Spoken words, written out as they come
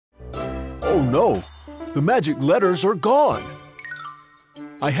Oh no, the magic letters are gone.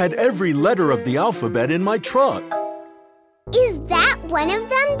 I had every letter of the alphabet in my truck. Is that one of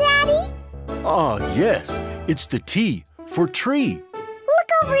them, Daddy? Ah, yes, it's the T for tree. Look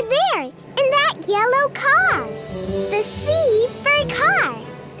over there, in that yellow car. The C for car,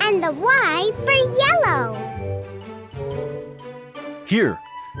 and the Y for yellow. Here,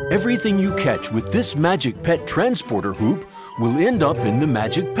 everything you catch with this Magic Pet transporter hoop will end up in the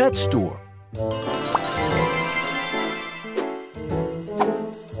Magic Pet store.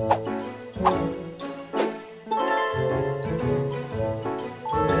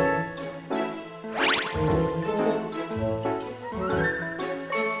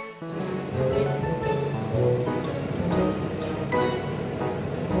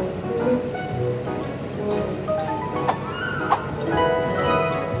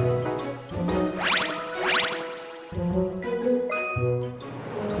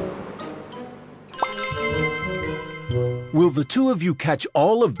 Will the two of you catch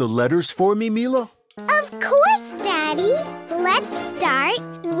all of the letters for me, Mila? Of course, Daddy. Let's start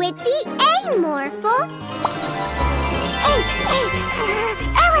with the A morphle.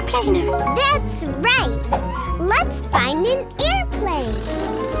 Aeroplane. That's right. Let's find an airplane.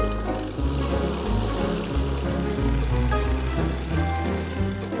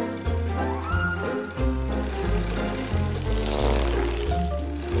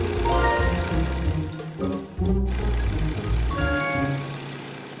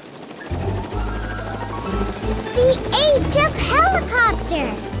 The H of helicopter.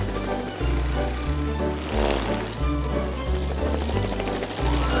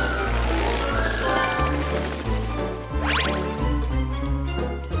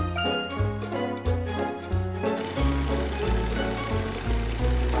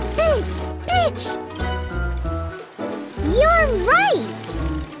 Pitch. You're right.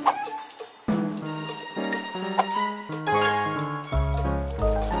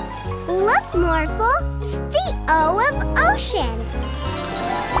 Look, Morphle. The O of ocean.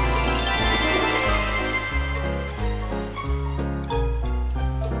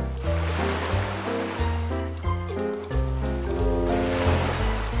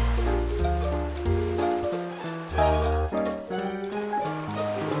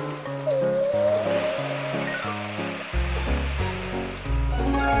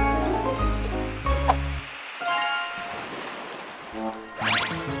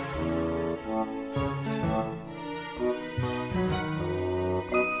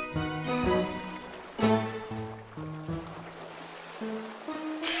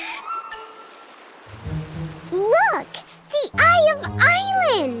 Look! The Eye of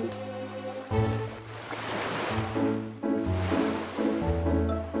Island!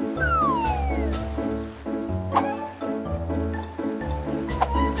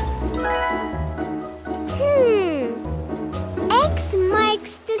 X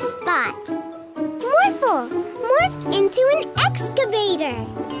marks the spot. Morphle! Morph into an excavator!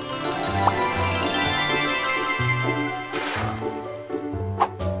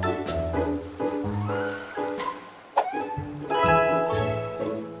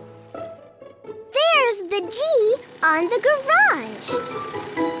 There's the G on the garage.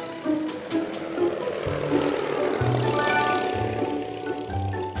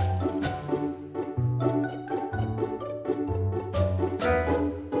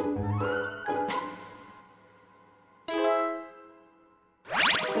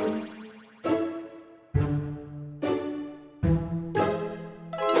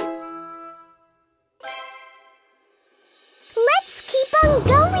 Let's keep on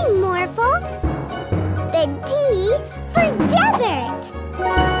going, Morphle. The D for desert.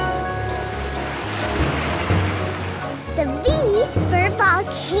 The V for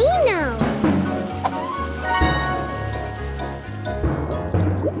volcano.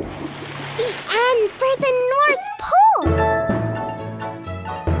 The N for the North Pole.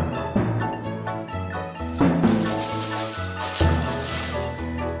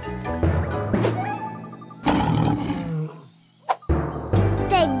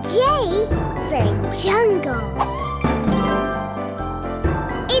 The J for jungle.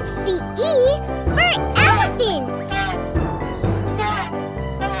 It's the E for elephant.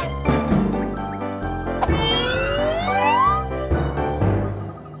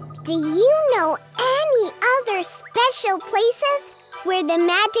 Do you know any other special places where the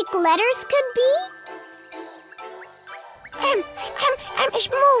magic letters could be? It's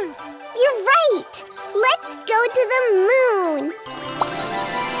moon. You're right. Let's go to the moon.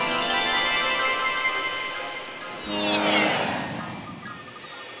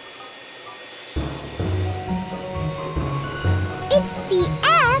 It's the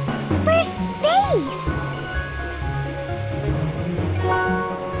S for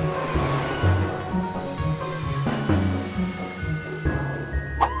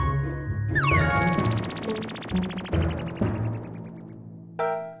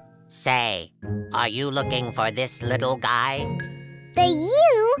Say, are you looking for this little guy? The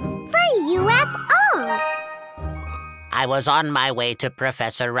U for UFO. I was on my way to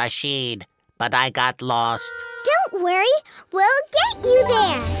Professor Rashid, but I got lost. Don't worry, we'll get you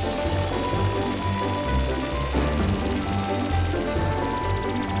there.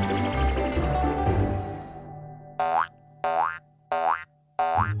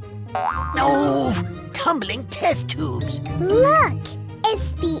 No! Tumbling test tubes! Look,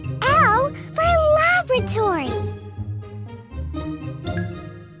 it's the L for laboratory.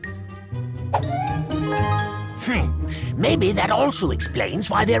 Maybe that also explains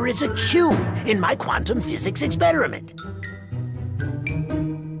why there is a Q in my quantum physics experiment.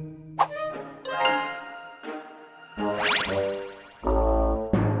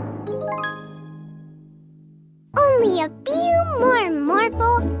 Only a few more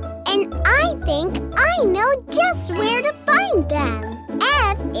Morphle, and I think I know just where to find them.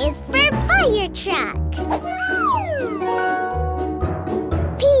 F is for fire truck.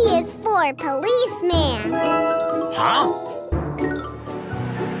 P is for policeman. Huh?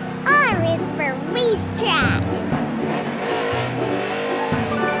 R is for racetrack.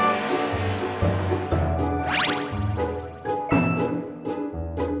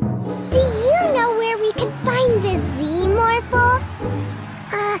 Do you know where we can find the Z Morphle?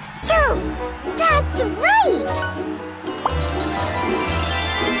 Sure. That's right.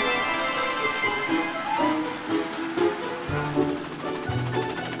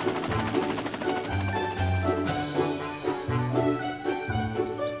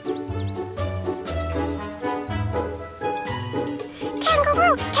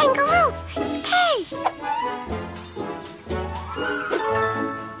 Kangaroo, kangaroo, K.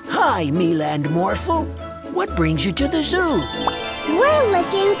 Hi, Mila and Morphle. What brings you to the zoo? We're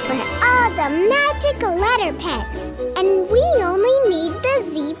looking for all the magic letter pets, and we only need the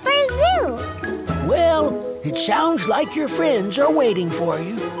Z for zoo. Well, it sounds like your friends are waiting for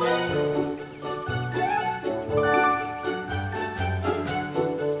you.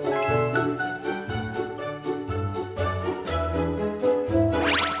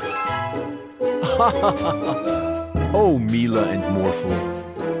 Oh, Mila and Morphle.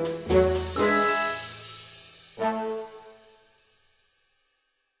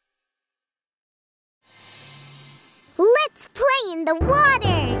 Let's play in the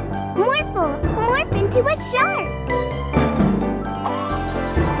water. Morphle, morph into a shark.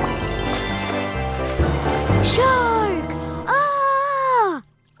 Shark! Ah!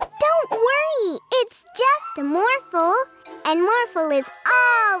 Don't worry, it's just a Morphle. And Morphle is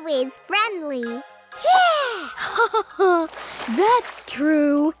always friendly. Yeah! That's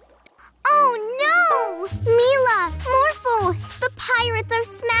true. Oh no! Mila, Morphle, the pirates are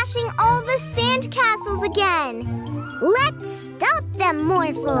smashing all the sand castles again. Let's stop them,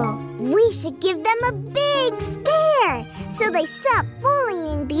 Morphle. We should give them a big scare so they stop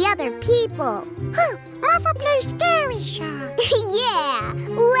bullying the other people. Morphle plays scary shark. Yeah,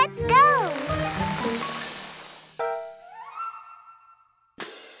 let's go.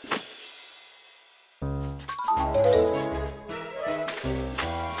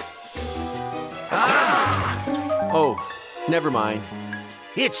 Oh, never mind.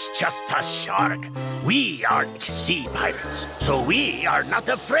 It's just a shark. We aren't sea pirates, so we are not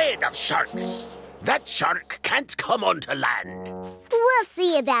afraid of sharks. That shark can't come onto land. We'll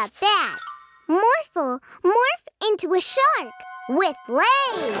see about that. Morphle, morph into a shark with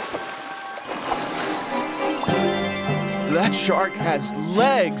legs. That shark has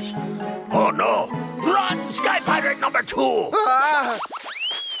legs. Oh no! Run, Sky Pirate number 2! Ah!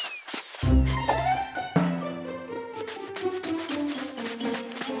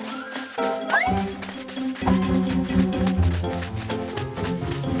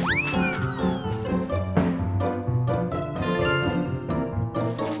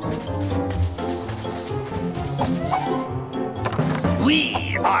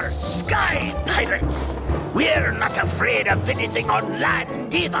 We are Sky Pirates. We're not afraid of anything on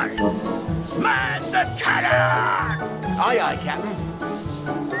land either. Man the cannon! Aye, aye, Captain.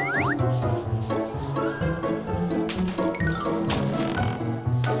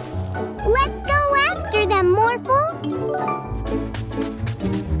 Let's go after them, Morphle.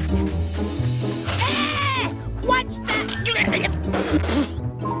 What's that?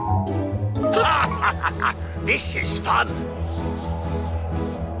 This is fun.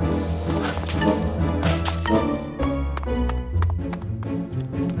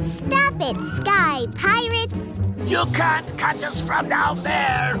 Stop it, Sky Pirates. You can't catch us from down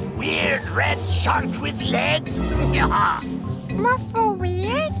there, weird red shark with legs. Morphle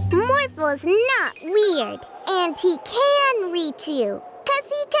weird? Morphle's not weird, and he can reach you. 'Cause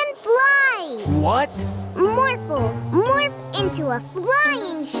he can fly. What? Morphle, morph into a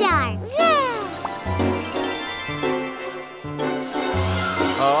flying shark. Yeah!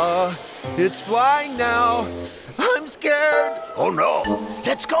 It's flying now. I'm scared. Oh no!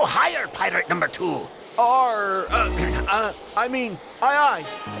 Let's go higher, pirate number 2. Aye.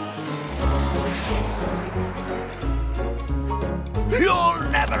 You'll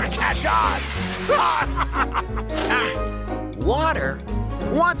never catch on! Water?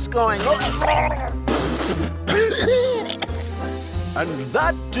 What's going on? And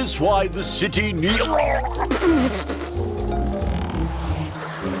that is why the city needs...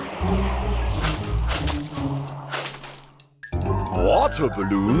 Water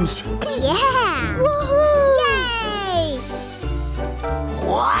balloons? Yeah! Woohoo! Yay!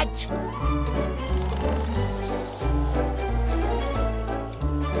 What?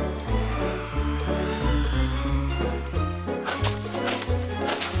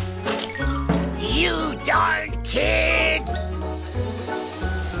 You darn kids!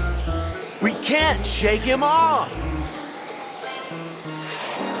 We can't shake him off.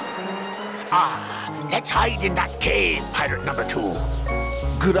 Let's hide in that cave, pirate number 2.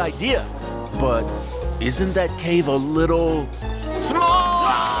 Good idea. But isn't that cave a little... small?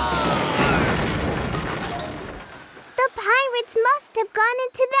 The pirates must have gone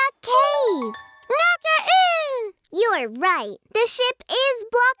into that cave. Now get in! You're right. The ship is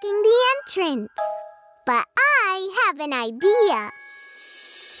blocking the entrance. But I have an idea.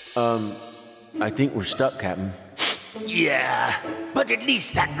 I think we're stuck, Captain. Yeah, but at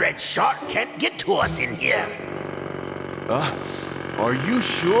least that red shark can't get to us in here. Are you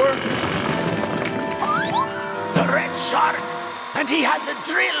sure? The red shark! And he has a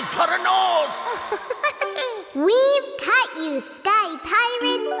drill for a nose! We've caught you, Sky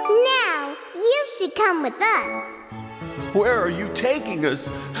Pirates. Now, you should come with us. Where are you taking us?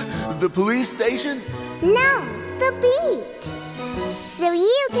 The police station? No, the beach. So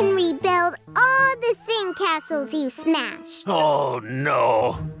you can rebuild all the sandcastles you smashed. Oh,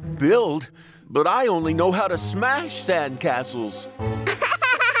 no. Build? But I only know how to smash sandcastles.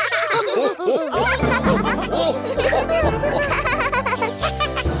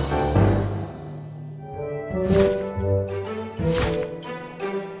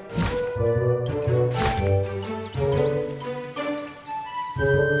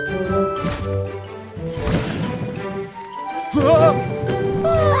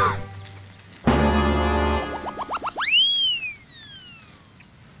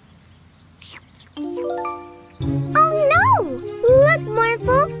 Oh no! Look,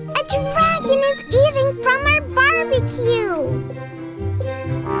 Morphle! A dragon is eating from our barbecue!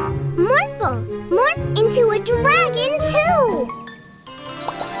 Morphle, morph into a dragon too!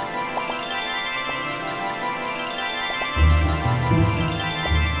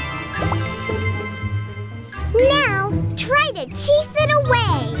 Now, try to chase it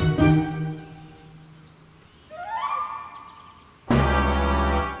away!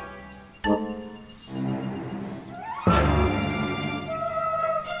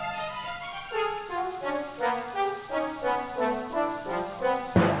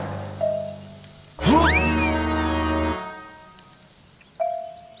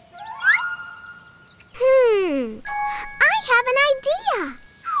 I have an idea!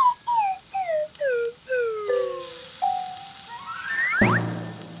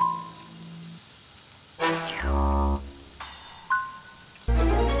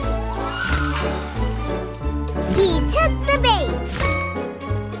 He took the bait!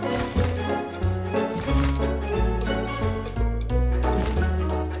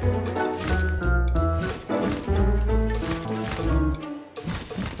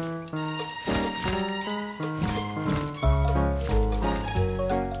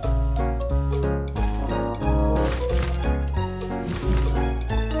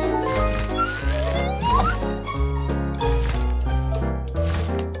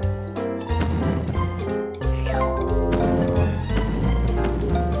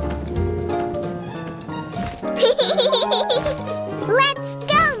 Let's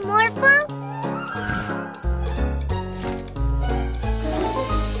go, Morphle!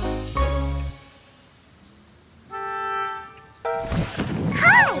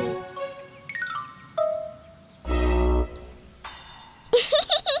 Hi!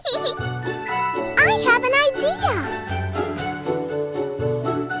 I have an idea!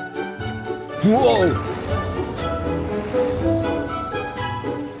 Whoa!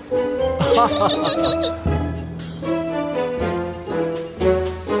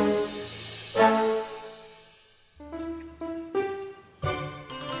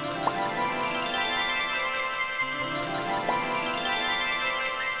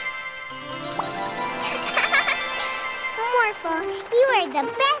 Morphle, you are the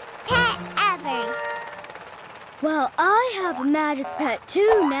best pet ever. Well, I have a magic pet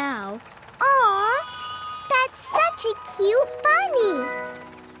too now. Aw, that's such a cute bunny.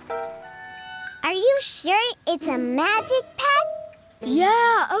 Are you sure it's a magic pet?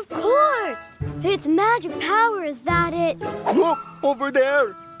 Yeah, of course. Its magic power is that it... Look, over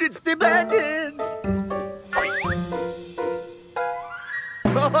there. It's the bandits.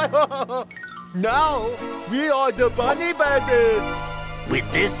 Now, we are the bunny bandits.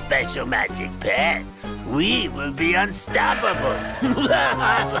 With this special magic pet, we will be unstoppable. Morphle,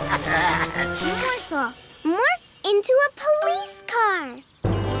 morph into a police car.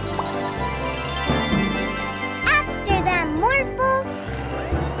 After them, Morphle.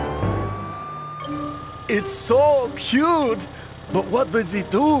 It's so cute. But what does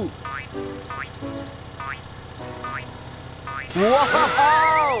it do?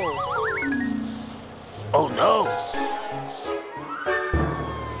 Wow! Oh no!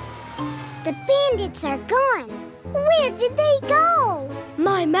 The bandits are gone. Where did they go?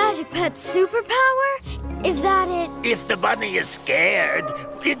 My magic pet's superpower is that it... If the bunny is scared,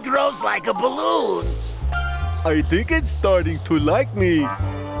 it grows like a balloon. I think it's starting to like me.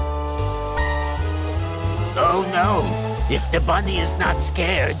 Oh no! If the bunny is not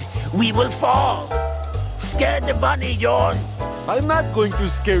scared, we will fall. Scare the bunny, Jorn. I'm not going to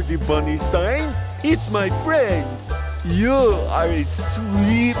scare the bunny, Stein. It's my friend. You are a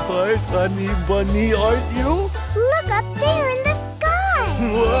sweetheart, honey bunny, aren't you? Look up there in the sky.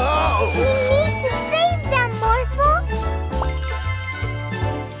 Wow! We need to save them, Morphle.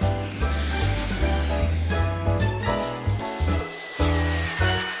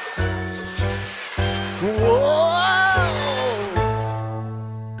 Whoa!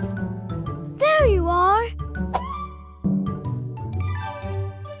 There you are.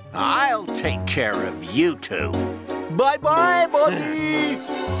 I'll take care of you two. Bye-bye, buddy!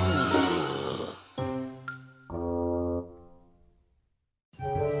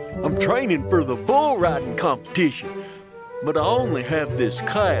 I'm training for the bull riding competition, but I only have this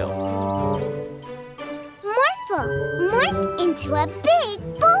cow. Morphle, morph into a big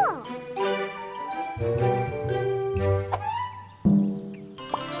bull.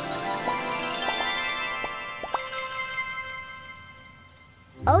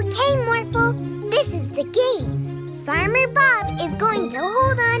 Okay, Morphle, this is the game. Farmer Bob is going to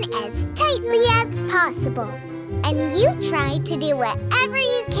hold on as tightly as possible. And you try to do whatever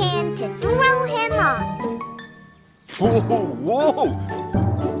you can to throw him off. Whoa, whoa!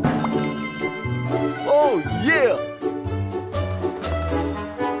 Oh, yeah!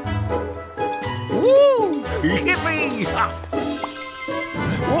 Woo! Yippee!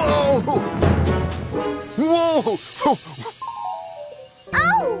 Whoa! Whoa!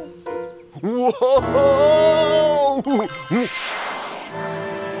 Oh! Whoa!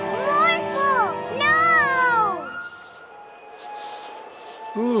 Morphle, no!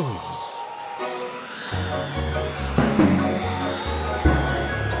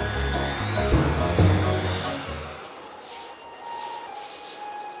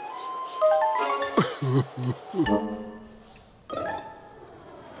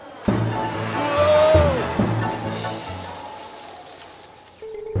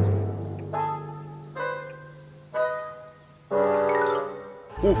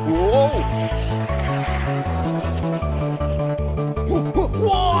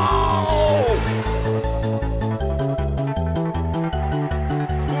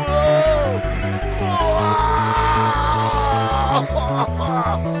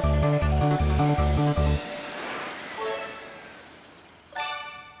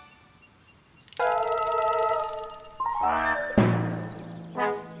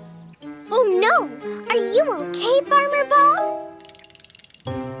 Oh no! Are you okay, Farmer Bob?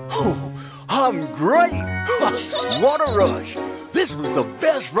 I'm great! What a rush! This was the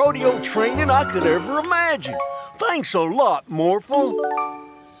best rodeo training I could ever imagine. Thanks a lot, Morphle.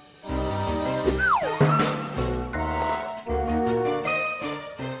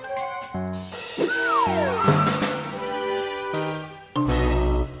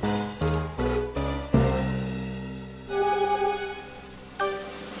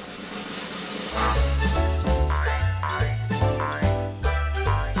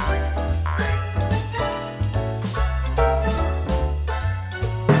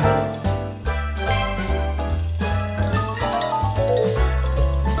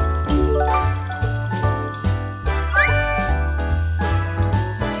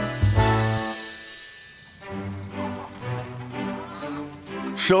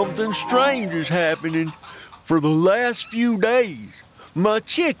 Something strange is happening. For the last few days, My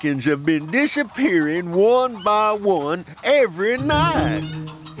chickens have been disappearing one by one every night.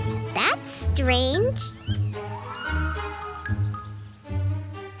 That's strange.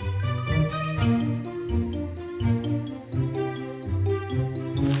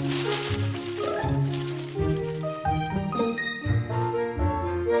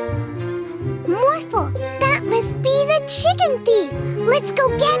 Morphle, that must be the chicken thief. Let's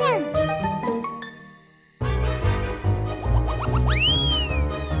go get him.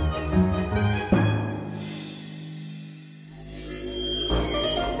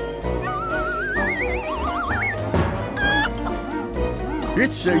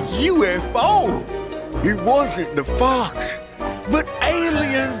 It's a UFO. It wasn't the fox, but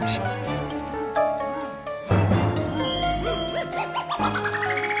aliens.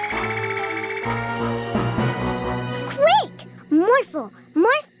 Quick! Morphle,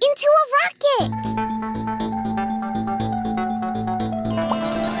 morph into a rocket!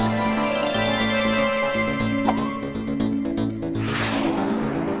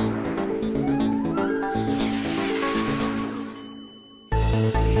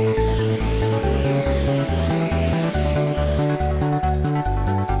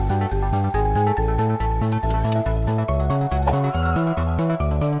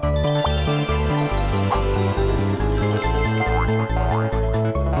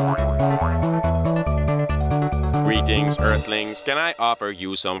 Greetings, Earthlings. Can I offer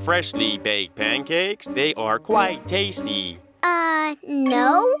you some freshly baked pancakes? They are quite tasty.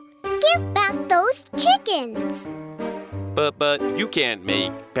 No. Give back those chickens. But you can't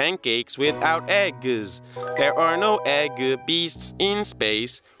make pancakes without eggs. There are no egg beasts in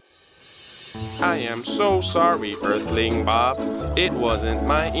space. I am so sorry, Earthling Bob. It wasn't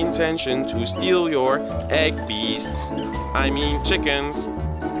my intention to steal your egg beasts. I mean chickens.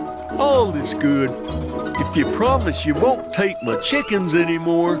 All is good. If you promise you won't take my chickens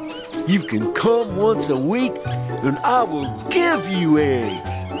anymore, you can come once a week and I will give you eggs.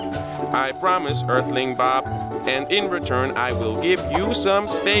 I promise, Earthling Bob, and in return I will give you some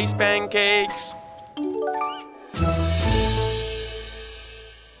space pancakes.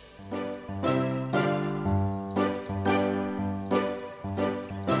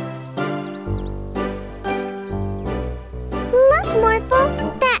 Look, Morphle,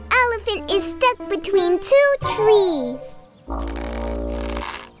 that elephant is stuck between two trees.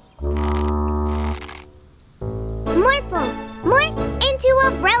 Morphle, morph into a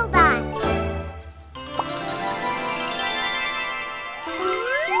robot.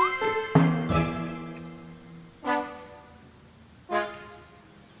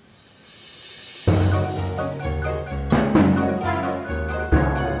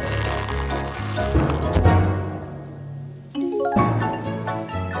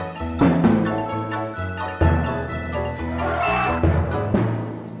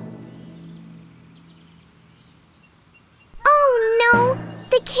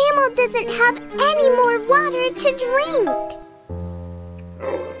 Doesn't have any more water to drink.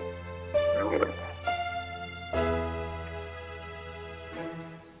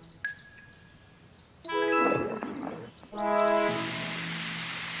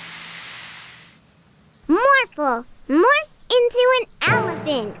 Morphle, morph into an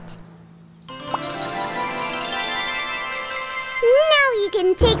elephant. Now you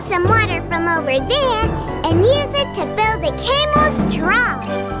can take some water from over there and use it to fill the camel's trough.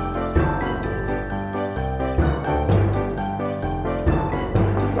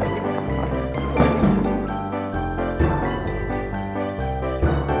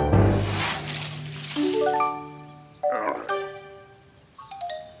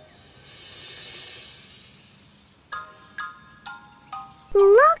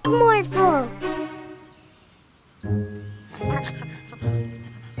 Look, Morphle!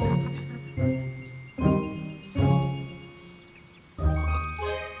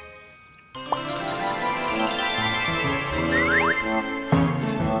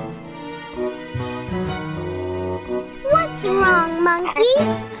 What's wrong, monkeys?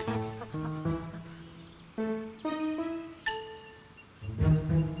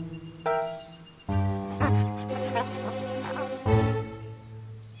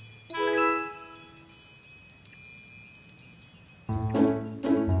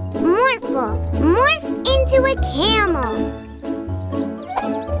 Morphle, morph into a camel.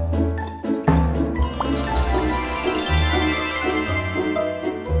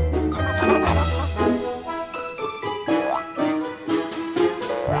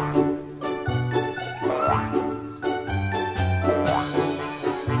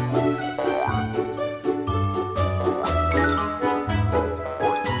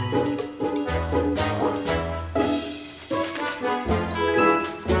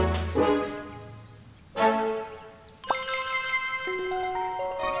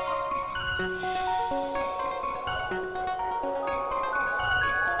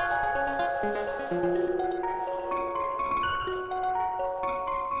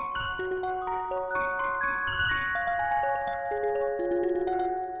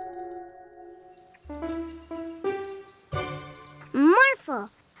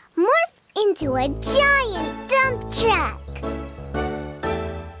 into a giant dump truck.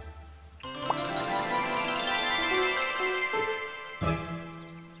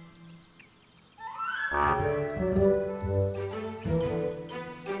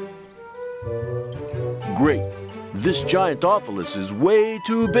 Great. This giant Ophilis is way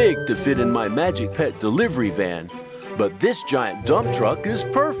too big to fit in my Magic Pet delivery van, but this giant dump truck is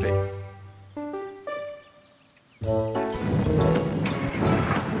perfect.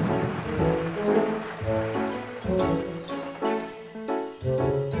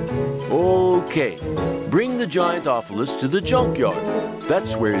 Okay, bring the giant Ophilis to the junkyard.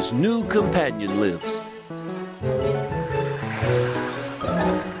 That's where his new companion lives.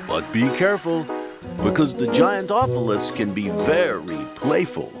 But be careful, because the giant Ophilis can be very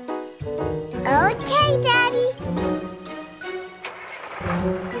playful. Okay, Daddy.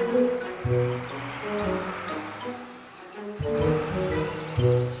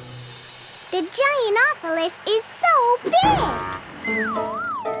 The giant Ophilis is so big.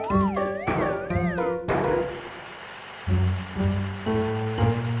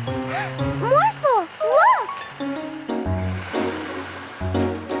 Morphle, look!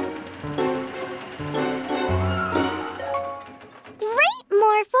 Great,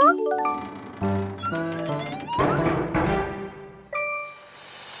 Morphle!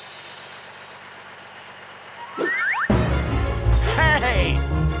 Hey!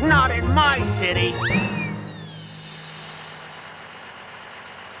 Not in my city!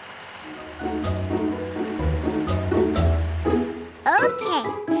 Okay,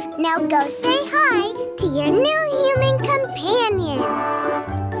 now go say hi to your new human companion.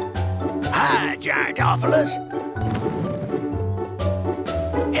 Hi, giant Ophilis.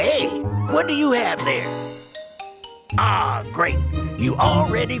 Hey, what do you have there? Ah, great. You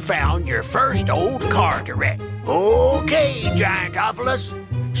already found your first old car to wreck. Okay, giant Ophilis.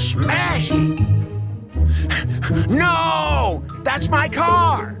 Smash it. No! That's my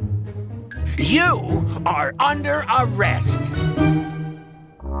car! You are under arrest.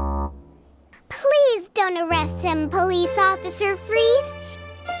 Please don't arrest him, Police Officer Freeze.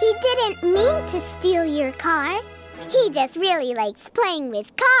 He didn't mean to steal your car. He just really likes playing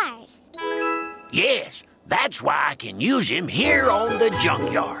with cars. Yes, that's why I can use him here on the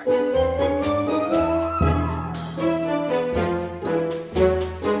junkyard.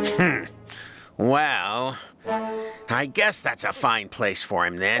 Well, I guess that's a fine place for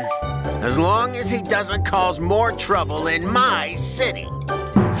him then. As long as he doesn't cause more trouble in my city.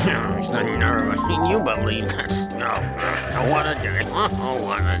 Can you believe this? No, what a day. Oh,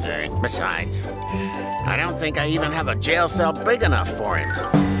 what a day. Besides, I don't think I even have a jail cell big enough for him.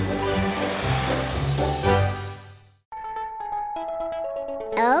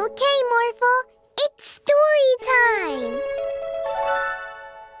 Okay, Morphle, it's story time.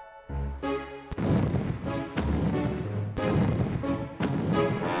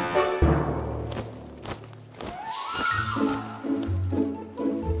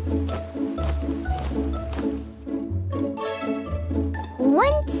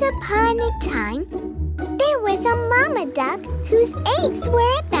 Once upon a time, there was a mama duck whose eggs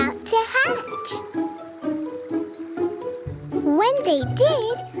were about to hatch. When they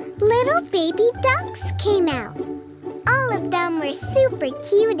did, little baby ducks came out. All of them were super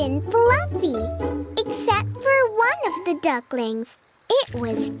cute and fluffy, except for one of the ducklings. It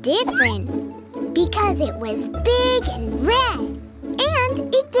was different because it was big and red, and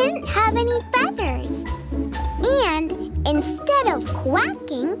it didn't have any feathers. And instead of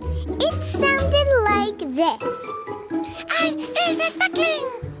quacking, it sounded like this. Is a duckling!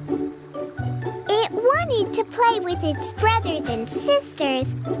 It wanted to play with its brothers and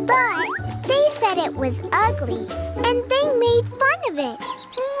sisters, but they said it was ugly, and they made fun of it.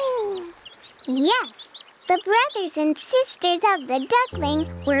 Yes, the brothers and sisters of the duckling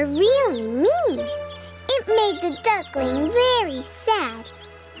were really mean. It made the duckling very sad.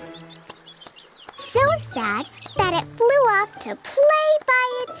 So sad that it flew off to play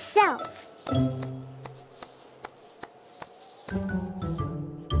by itself.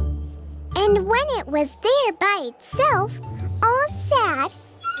 And when it was there by itself, all sad,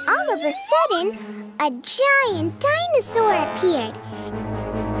 all of a sudden, a giant dinosaur appeared.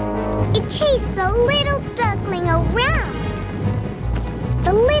 It chased the little duckling around.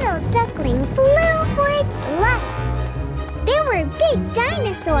 The little duckling flew for its life. There were big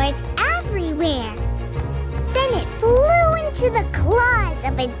dinosaurs everywhere. Then it flew into the claws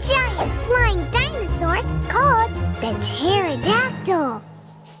of a giant flying dinosaur called the pterodactyl.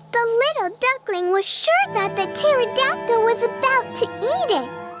 The little duckling was sure that the pterodactyl was about to eat it.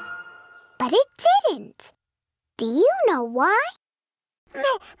 But it didn't. Do you know why?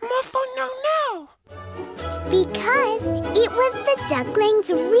 No, Morphle, no. Because it was the duckling's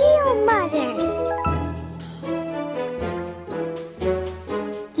real mother.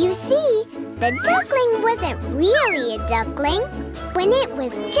 You see, the duckling wasn't really a duckling. When it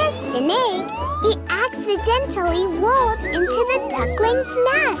was just an egg, it accidentally rolled into the duckling's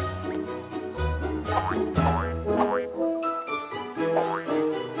nest.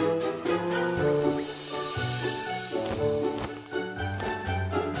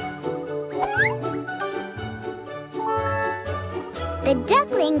 The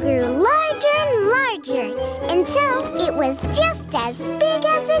duckling grew larger and larger until it was just as big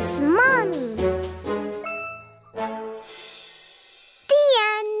as its mommy. The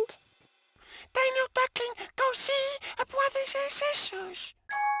end. Dino Duckling, go see brothers and sisters.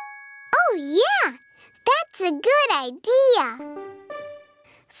 Oh, yeah, that's a good idea.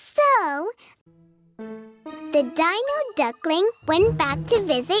 So, the Dino Duckling went back to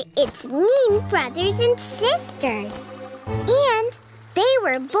visit its mean brothers and sisters. And they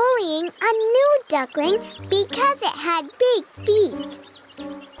were bullying a new duckling because it had big feet.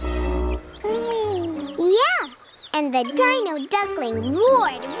 Yeah, and the Dino Duckling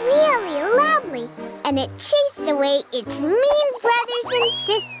roared really loudly, and it chased away its mean brothers and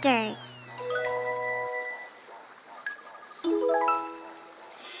sisters.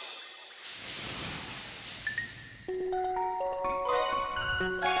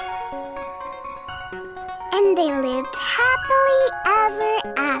 And they lived happily ever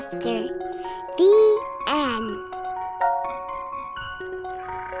after. The end.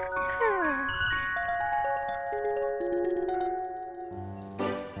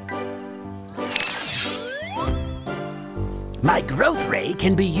 My growth ray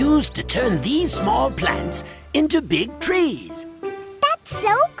can be used to turn these small plants into big trees. That's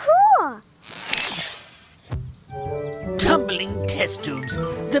so cool. Tumbling test tubes.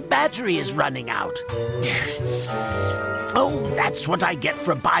 The battery is running out. Oh, that's what I get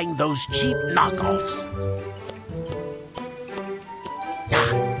for buying those cheap knockoffs.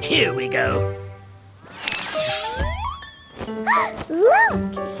 Ah, here we go. Look,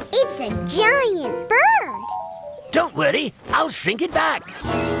 it's a giant bird. Don't worry, I'll shrink it back.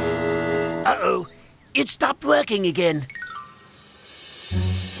 Uh-oh, it stopped working again.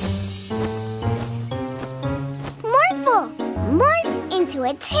 Morphle, morph into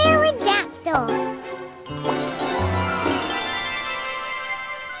a pterodactyl.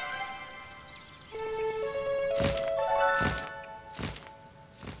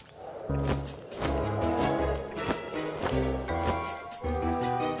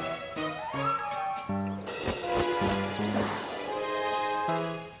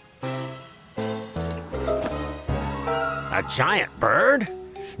 A giant bird?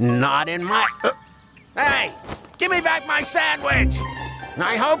 Not in my... Hey, give me back my sandwich!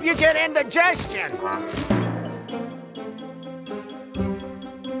 I hope you get indigestion.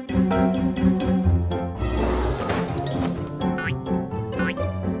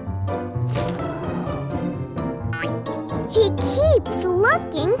 He keeps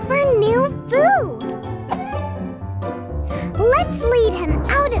looking for new food. Let's lead him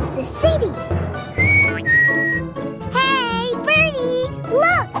out of the city. Hey, Birdie,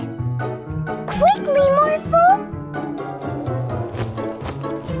 look! Quickly, Morphle!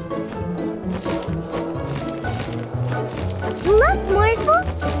 Look, Morphle,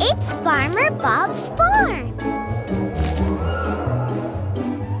 it's Farmer Bob's farm.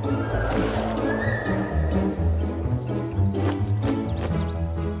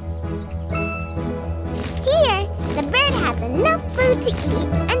 Here, the bird has enough food to eat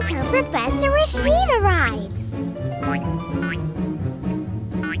until Professor Rashid arrives.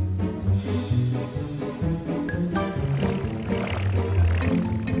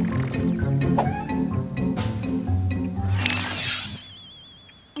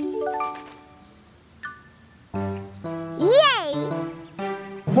 Yay!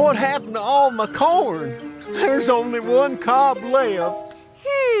 What happened to all my corn? There's only one cob left.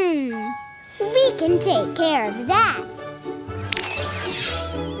 We can take care of that.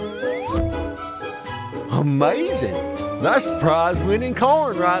 Amazing. That's prize-winning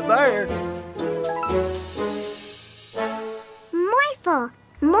corn right there. Morphle,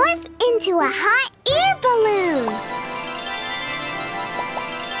 morph into a hot air balloon.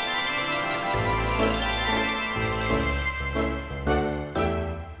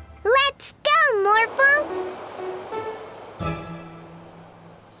 Let's go, Morphle.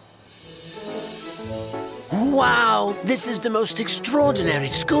 Wow, this is the most extraordinary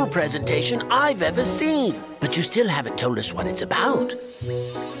school presentation I've ever seen. But you still haven't told us what it's about.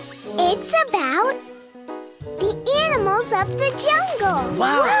 It's about the the animals of the jungle.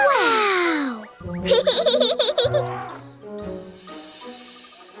 Wow.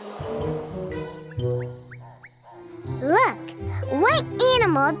 Look, what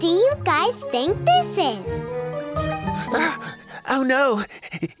animal do you guys think this is? Oh no,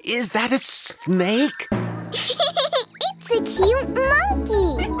 is that a snake? It's a cute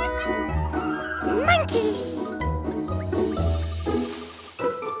monkey. Monkey.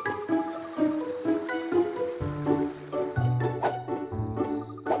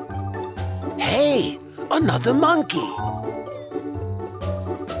 Hey, another monkey.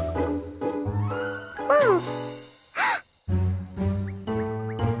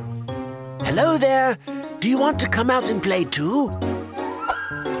 Hello there. Do you want to come out and play too?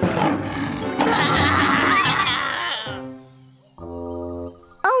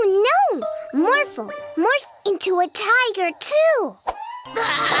 Oh no! Morphle, morph into a tiger too.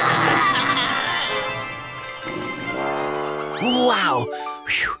 Wow.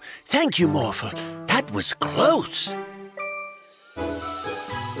 Whew. Thank you, Morphle. That was close.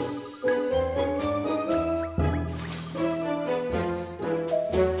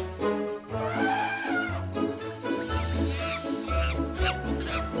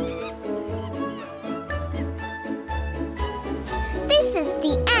 This is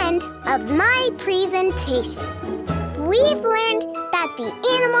the end of my presentation. We've learned that the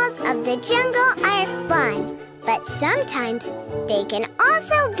animals of the jungle are fun, but sometimes they can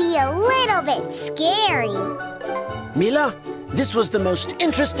also be a little bit scary. Mila, this was the most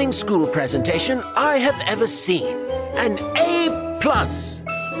interesting school presentation I have ever seen. An A+.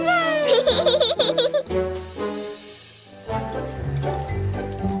 Yay!